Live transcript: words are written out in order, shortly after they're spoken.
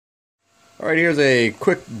Alright, here's a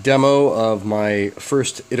quick demo of my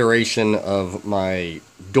first iteration of my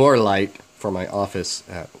door light for my office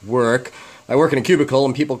at work. I work in a cubicle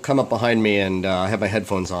and people come up behind me and I have my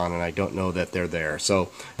headphones on and I don't know that they're there. So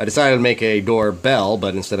I decided to make a door bell,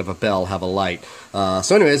 but instead of a bell, have a light.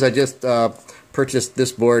 So anyways, I just purchased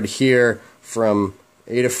this board here from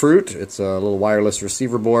Adafruit. It's a little wireless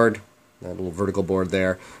receiver board, a little vertical board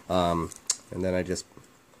there. And then I just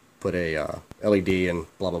put a LED and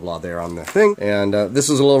blah blah blah there on the thing, and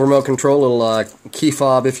this is a little remote control, little key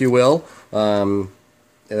fob, if you will,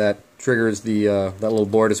 that triggers the that little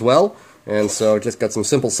board as well. And so just got some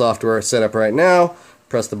simple software set up right now.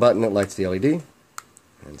 Press the button, it lights the LED,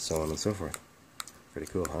 and so on and so forth.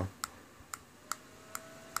 Pretty cool, huh?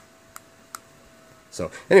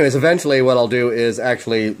 So anyways, eventually what I'll do is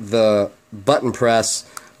actually the button press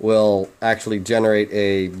will actually generate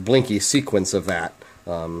a blinky sequence of that.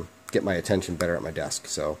 Get my attention better at my desk.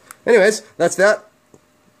 So anyways, that's that.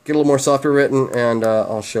 Get a little more software written and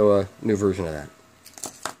I'll show a new version of that.